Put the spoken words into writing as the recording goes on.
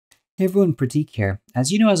Hey everyone, Pratik here.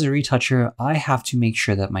 As you know, as a retoucher, I have to make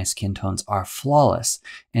sure that my skin tones are flawless.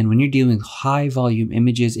 And when you're dealing with high volume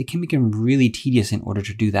images, it can become really tedious in order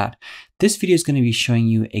to do that. This video is going to be showing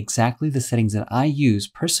you exactly the settings that I use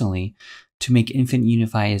personally to make Infinite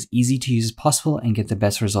Unify as easy to use as possible and get the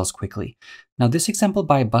best results quickly. Now, this example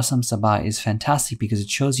by Bassam Sabah is fantastic because it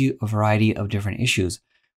shows you a variety of different issues.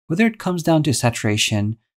 Whether it comes down to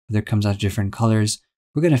saturation, whether it comes down to different colors,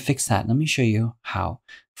 we're going to fix that. Let me show you how.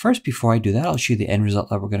 First, before I do that, I'll show you the end result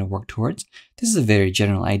that we're going to work towards. This is a very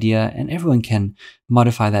general idea and everyone can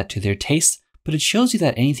modify that to their taste, but it shows you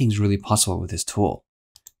that anything's really possible with this tool.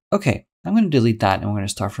 Okay, I'm going to delete that and we're going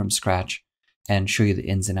to start from scratch and show you the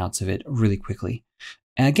ins and outs of it really quickly.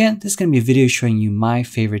 And again, this is going to be a video showing you my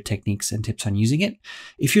favorite techniques and tips on using it.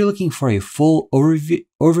 If you're looking for a full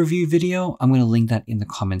overview video, I'm going to link that in the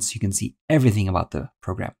comments so you can see everything about the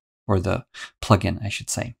program. Or the plugin, I should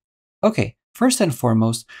say. Okay, first and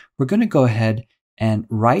foremost, we're going to go ahead and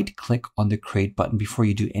right click on the create button before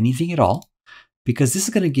you do anything at all, because this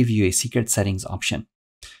is going to give you a secret settings option.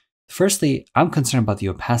 Firstly, I'm concerned about the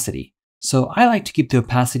opacity. So I like to keep the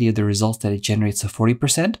opacity of the results that it generates to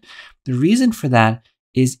 40%. The reason for that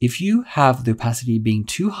is if you have the opacity being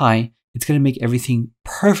too high, it's going to make everything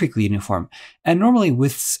perfectly uniform. And normally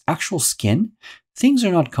with actual skin, things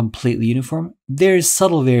are not completely uniform. There's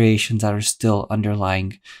subtle variations that are still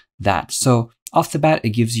underlying that. So off the bat, it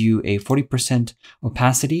gives you a 40%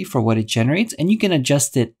 opacity for what it generates, and you can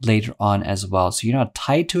adjust it later on as well. So you're not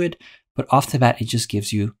tied to it, but off the bat, it just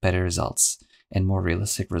gives you better results and more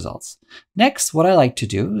realistic results. Next, what I like to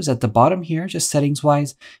do is at the bottom here, just settings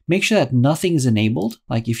wise, make sure that nothing is enabled.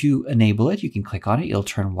 Like if you enable it, you can click on it, it'll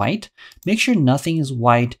turn white. Make sure nothing is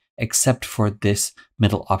white except for this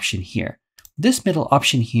middle option here. This middle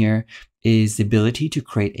option here is the ability to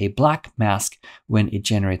create a black mask when it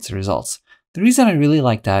generates the results. The reason I really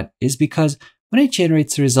like that is because when it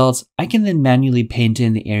generates the results, I can then manually paint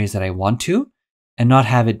in the areas that I want to and not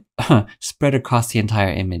have it spread across the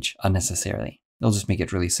entire image unnecessarily. It'll just make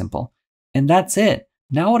it really simple. And that's it.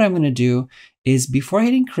 Now what I'm going to do is before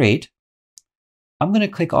hitting create, I'm going to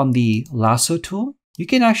click on the lasso tool. You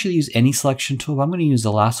can actually use any selection tool, but I'm going to use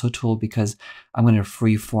the lasso tool because I'm going to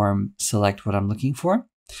freeform select what I'm looking for.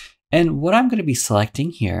 And what I'm going to be selecting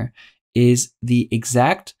here is the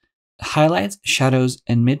exact highlights, shadows,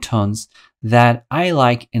 and midtones that I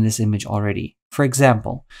like in this image already. For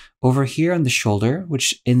example, over here on the shoulder,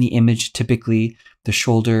 which in the image, typically the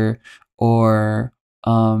shoulder or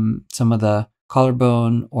some of the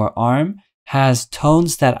collarbone or arm has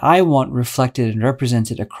tones that I want reflected and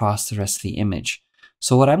represented across the rest of the image.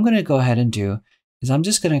 So what I'm going to go ahead and do is I'm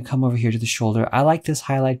just going to come over here to the shoulder. I like this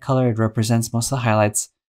highlight color. It represents most of the highlights.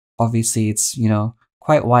 Obviously, it's,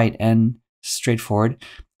 quite white and straightforward.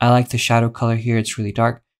 I like the shadow color here. It's really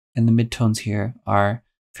dark. And the midtones here are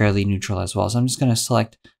fairly neutral as well. So I'm just going to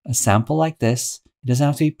select a sample like this. It doesn't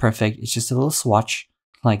have to be perfect. It's just a little swatch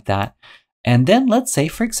like that. And then let's say,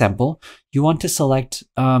 for example, you want to select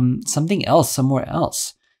something else somewhere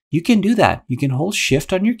else. You can do that. You can hold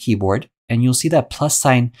Shift on your keyboard and you'll see that plus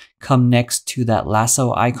sign come next to that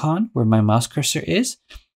lasso icon where my mouse cursor is.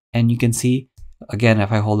 And you can see, again,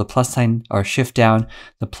 if I hold the plus sign or Shift down,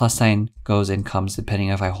 the plus sign goes and comes depending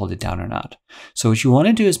if I hold it down or not. So what you want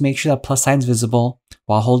to do is make sure that plus sign is visible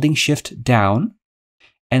while holding Shift down.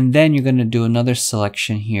 And then you're going to do another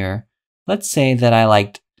selection here. Let's say that I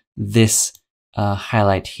liked this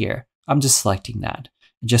highlight here. I'm just selecting that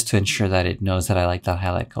just to ensure that it knows that I like that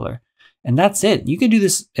highlight color. And that's it. You can do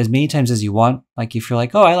this as many times as you want. Like if you're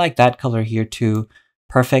like, oh, I like that color here too.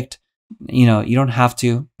 Perfect. You don't have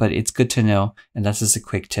to, but it's good to know. And that's just a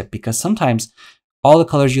quick tip because sometimes all the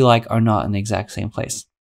colors you like are not in the exact same place.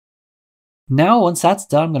 Now, once that's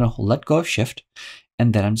done, I'm going to let go of Shift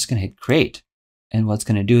and then I'm just going to hit create. And what's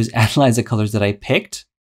going to do is analyze the colors that I picked.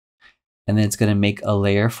 And then it's going to make a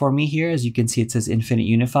layer for me here. As you can see, it says Infinite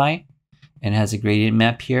Unify and it has a gradient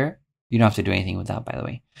map here. You don't have to do anything with that, by the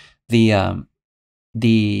way.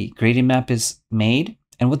 The gradient map is made.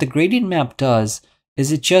 And what the gradient map does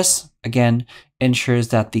is it just, again, ensures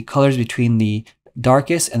that the colors between the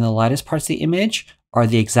darkest and the lightest parts of the image are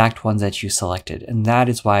the exact ones that you selected. And that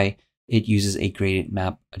is why it uses a gradient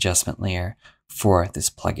map adjustment layer for this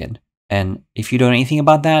plugin. And if you don't know anything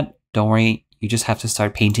about that, don't worry. You just have to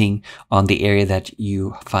start painting on the area that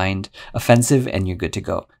you find offensive and you're good to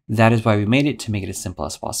go. That is why we made it, to make it as simple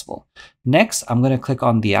as possible. Next, I'm going to click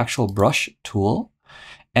on the actual brush tool.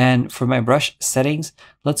 And for my brush settings,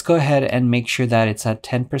 let's go ahead and make sure that it's at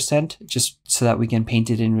 10% just so that we can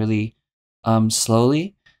paint it in really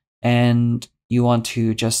slowly. And you want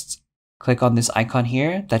to just click on this icon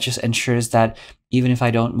here. That just ensures that Even if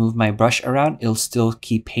I don't move my brush around, it'll still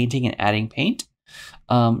keep painting and adding paint.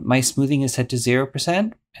 My smoothing is set to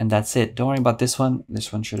 0%, and that's it. Don't worry about this one.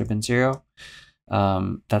 This one should have been 0.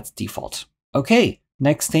 That's default. Okay,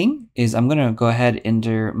 next thing is I'm gonna go ahead and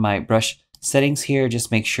enter my brush settings here.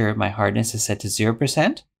 Just make sure my hardness is set to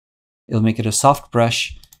 0%. It'll make it a soft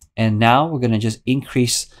brush. And now we're gonna just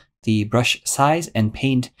increase the brush size and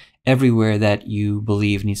paint everywhere that you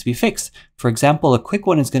believe needs to be fixed. For example, a quick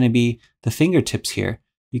one is gonna be the fingertips here.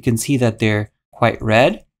 You can see that they're quite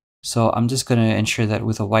red. So I'm just gonna ensure that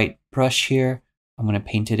with a white brush here, I'm gonna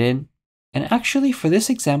paint it in. And actually for this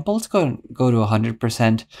example, let's go to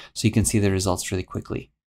 100% so you can see the results really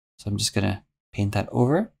quickly. So I'm just gonna paint that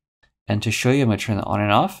over. And to show you, I'm gonna turn that on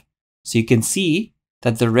and off. So you can see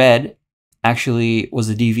that the red actually was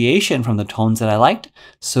a deviation from the tones that I liked.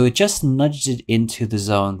 So it just nudged it into the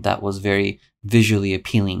zone that was very visually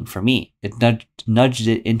appealing for me. It nudged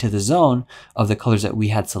it into the zone of the colors that we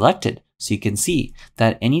had selected. So you can see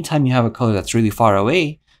that anytime you have a color that's really far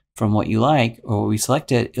away from what you like or what we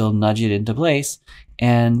selected, it'll nudge it into place.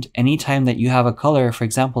 And anytime that you have a color, for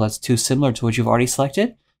example, that's too similar to what you've already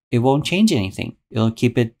selected, it won't change anything. It'll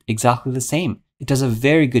keep it exactly the same. It does a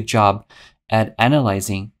very good job at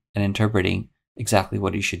analyzing and interpreting exactly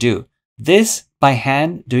what you should do. This by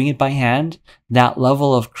hand, doing it by hand, that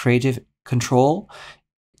level of creative control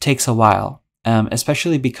takes a while,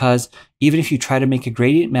 especially because even if you try to make a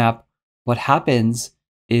gradient map, what happens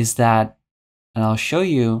is that, and I'll show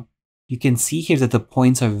you, you can see here that the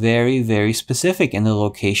points are very, very specific in the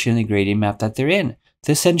location, the gradient map that they're in.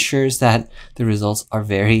 This ensures that the results are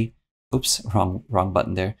very, oops, wrong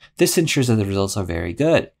button there. This ensures that the results are very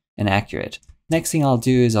good and accurate. Next thing I'll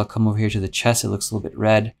do is I'll come over here to the chest. It looks a little bit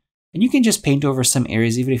red. And you can just paint over some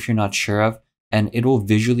areas even if you're not sure of, and it will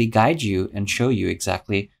visually guide you and show you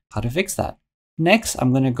exactly how to fix that. Next,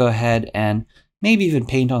 I'm going to go ahead and maybe even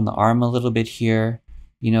paint on the arm a little bit here,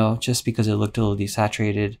 you know, just because it looked a little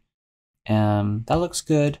desaturated. That looks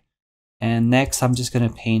good. And next, I'm just going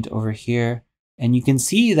to paint over here. And you can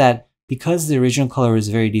see that because the original color is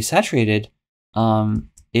very desaturated,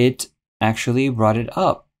 it actually brought it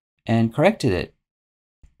up and corrected it.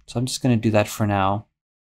 So I'm just going to do that for now,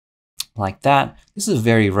 like that. This is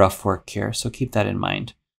very rough work here, so keep that in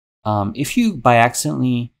mind. If you by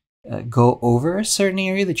accidentally go over a certain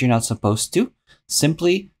area that you're not supposed to,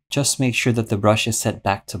 simply just make sure that the brush is set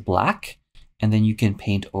back to black, and then you can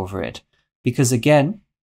paint over it. Because again,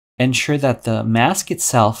 ensure that the mask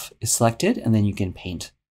itself is selected, and then you can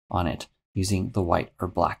paint on it using the white or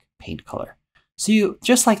black paint color. So you,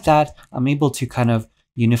 just like that, I'm able to kind of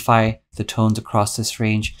unify the tones across this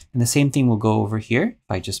range. And the same thing will go over here. If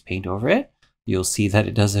I just paint over it, you'll see that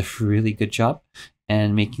it does a really good job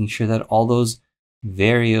and making sure that all those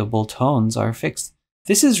variable tones are fixed.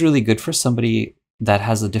 This is really good for somebody that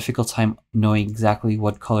has a difficult time knowing exactly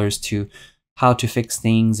what colors to, how to fix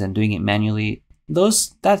things and doing it manually.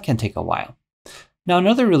 That can take a while. Now,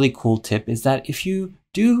 another really cool tip is that if you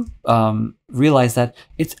do realize that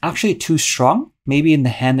it's actually too strong, maybe in the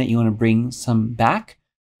hand that you want to bring some back,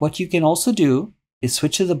 what you can also do is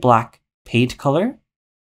switch to the black paint color,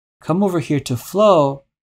 come over here to flow,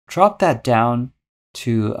 drop that down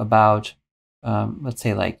to about, let's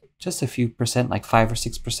say like just a few percent, like 5 or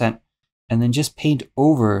 6%, and then just paint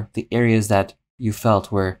over the areas that you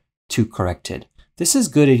felt were too corrected. This is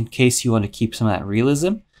good in case you want to keep some of that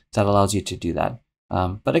realism. That allows you to do that.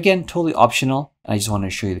 But again, totally optional. I just want to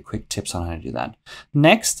show you the quick tips on how to do that.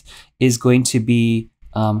 Next is going to be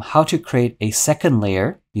how to create a second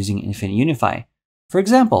layer using Infinite Unify. For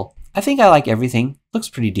example, I think I like everything, looks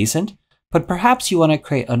pretty decent, but perhaps you want to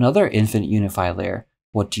create another Infinite Unify layer.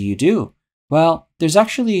 What do you do? Well, there's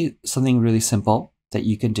actually something really simple that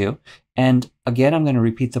you can do. And again, I'm going to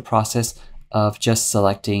repeat the process of just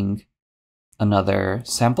selecting another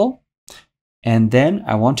sample. And then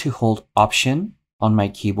I want to hold Option on my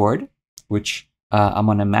keyboard, which I'm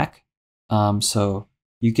on a Mac. So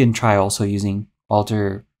you can try also using Alt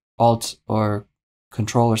or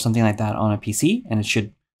Control or something like that on a PC, and it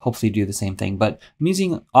should hopefully do the same thing. But I'm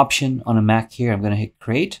using Option on a Mac here. I'm going to hit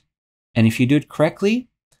Create. And if you do it correctly,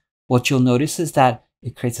 what you'll notice is that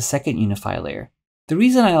it creates a second Unify layer. The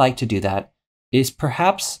reason I like to do that is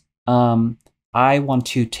perhaps I want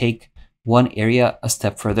to take one area a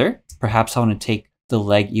step further. Perhaps I want to take the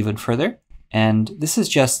leg even further. And this is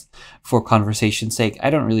just for conversation's sake. I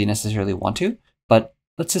don't really necessarily want to, but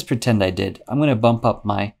let's just pretend I did. I'm going to bump up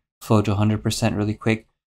my flow to 100% really quick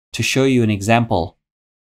to show you an example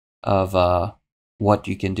of what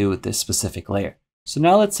you can do with this specific layer. So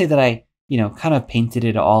now let's say that I, kind of painted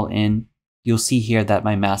it all in. You'll see here that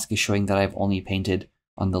my mask is showing that I've only painted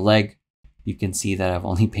on the leg. you can see that I've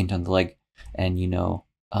only painted on the leg, and you know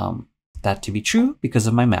that to be true because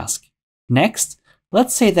of my mask. Next,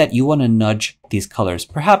 let's say that you want to nudge these colors.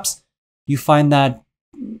 Perhaps you find that,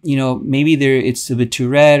 you know, maybe it's a bit too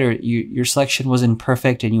red, or your selection wasn't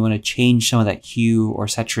perfect and you want to change some of that hue or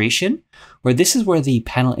saturation, where this is where the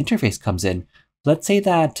panel interface comes in. Let's say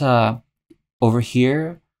that over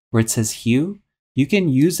here where it says hue, you can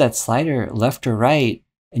use that slider left or right,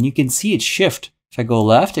 and you can see it shift. If I go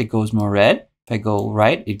left, it goes more red. If I go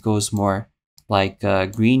right, it goes more like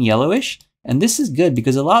green, yellowish. And this is good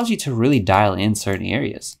because it allows you to really dial in certain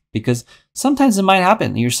areas, because sometimes it might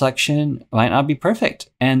happen. Your selection might not be perfect.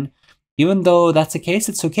 And even though that's the case,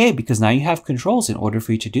 it's okay, because now you have controls in order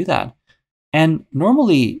for you to do that. And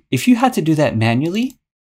normally, if you had to do that manually,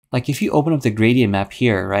 like if you open up the gradient map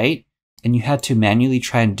here, right, and you had to manually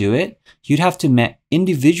try and do it, you'd have to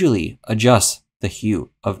individually adjust the hue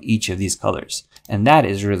of each of these colors. And that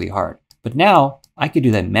is really hard. But now I could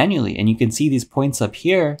do that manually, and you can see these points up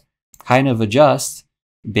here kind of adjust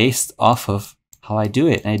based off of how I do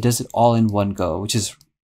it. And it does it all in one go, which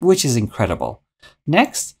is incredible.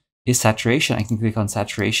 Next is saturation. I can click on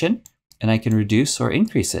saturation and I can reduce or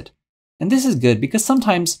increase it. And this is good because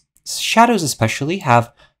sometimes shadows especially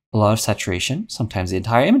have a lot of saturation. Sometimes the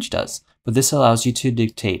entire image does, but this allows you to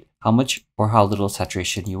dictate how much or how little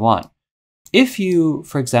saturation you want. If you,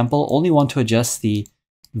 for example, only want to adjust the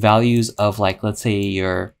values of, like, let's say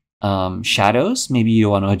your shadows, maybe you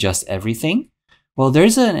want to adjust everything. Well,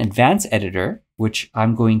 there's an advanced editor, which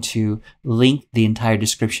I'm going to link the entire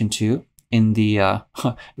description to in the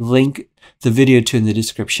link the video to in the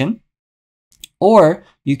description. Or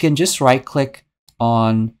you can just right click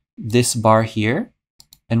on this bar here,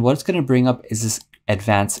 and what it's going to bring up is this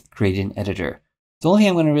advanced gradient editor. The only thing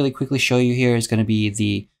I'm going to really quickly show you here is going to be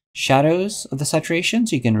the shadows of the saturation.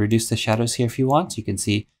 So you can reduce the shadows here if you want. So you can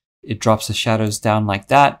see it drops the shadows down like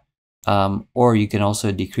that. Or you can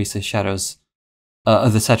also decrease the shadows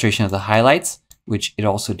of the saturation of the highlights, which it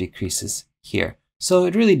also decreases here. So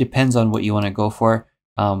it really depends on what you want to go for.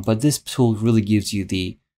 But this tool really gives you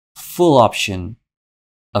the full option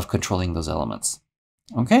of controlling those elements.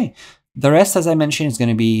 Okay. The rest, as I mentioned, is going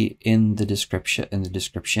to be in the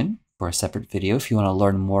description for a separate video if you want to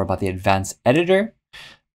learn more about the advanced editor.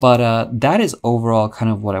 But that is overall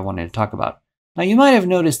kind of what I wanted to talk about. Now, you might have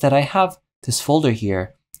noticed that I have this folder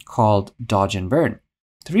here called Dodge and Burn.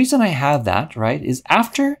 The reason I have that, right, is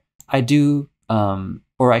after I do,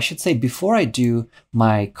 or I should say before I do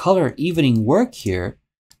my color evening work here,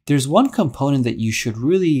 there's one component that you should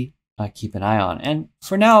really keep an eye on. And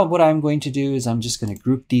for now, what I'm going to do is I'm just going to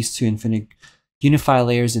group these two infinite Unify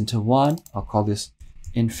layers into one. I'll call this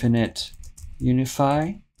Infinite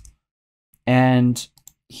Unify. And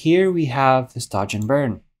here we have this Dodge and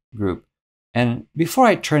Burn group. And before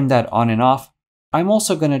I turn that on and off, I'm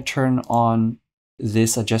also going to turn on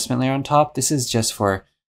this adjustment layer on top. This is just for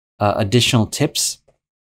additional tips.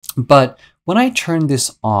 But when I turn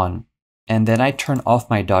this on and then I turn off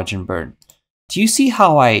my Dodge and Burn, do you see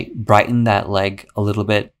how I brightened that leg a little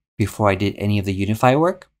bit before I did any of the Unify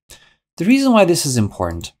work? The reason why this is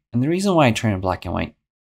important, and the reason why I turn it black and white,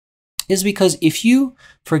 is because if you,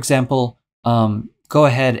 for example, go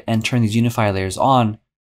ahead and turn these Unify layers on,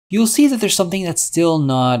 you'll see that there's something that's still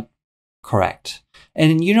not correct,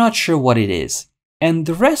 and you're not sure what it is. And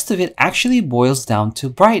the rest of it actually boils down to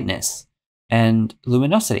brightness and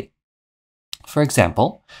luminosity. For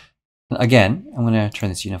example, again, I'm going to turn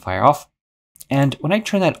this unifier off. And when I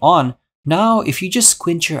turn that on, now if you just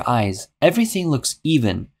squint your eyes, everything looks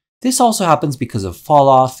even. This also happens because of fall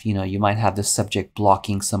off. You know, you might have the subject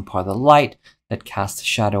blocking some part of the light that casts a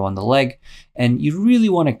shadow on the leg. And you really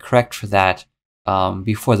want to correct for that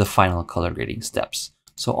before the final color grading steps.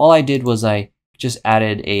 So all I did was I just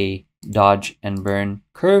added a Dodge and Burn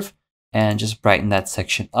curve and just brighten that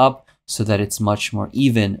section up so that it's much more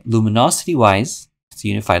even luminosity wise. It's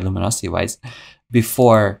unified luminosity wise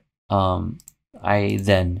before I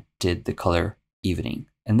then did the color evening.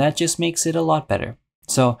 And that just makes it a lot better.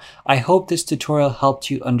 So I hope this tutorial helped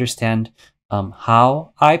you understand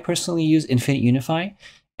how I personally use Infinite Unify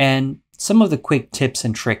and some of the quick tips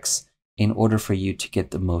and tricks in order for you to get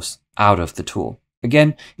the most out of the tool.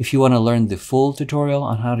 Again, if you want to learn the full tutorial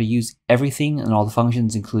on how to use everything and all the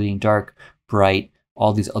functions, including dark, bright,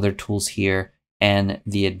 all these other tools here, and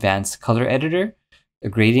the advanced color editor, a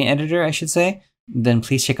gradient editor, I should say, then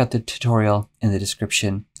please check out the tutorial in the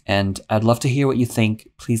description. And I'd love to hear what you think.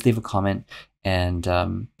 Please leave a comment.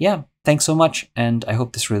 And yeah, thanks so much. And I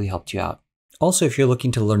hope this really helped you out. Also, if you're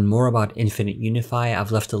looking to learn more about Infinite Unify,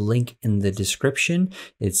 I've left a link in the description.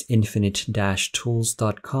 It's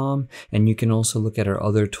infinite-tools.com, and you can also look at our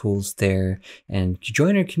other tools there and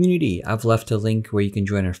join our community. I've left a link where you can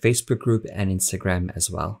join our Facebook group and Instagram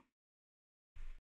as well.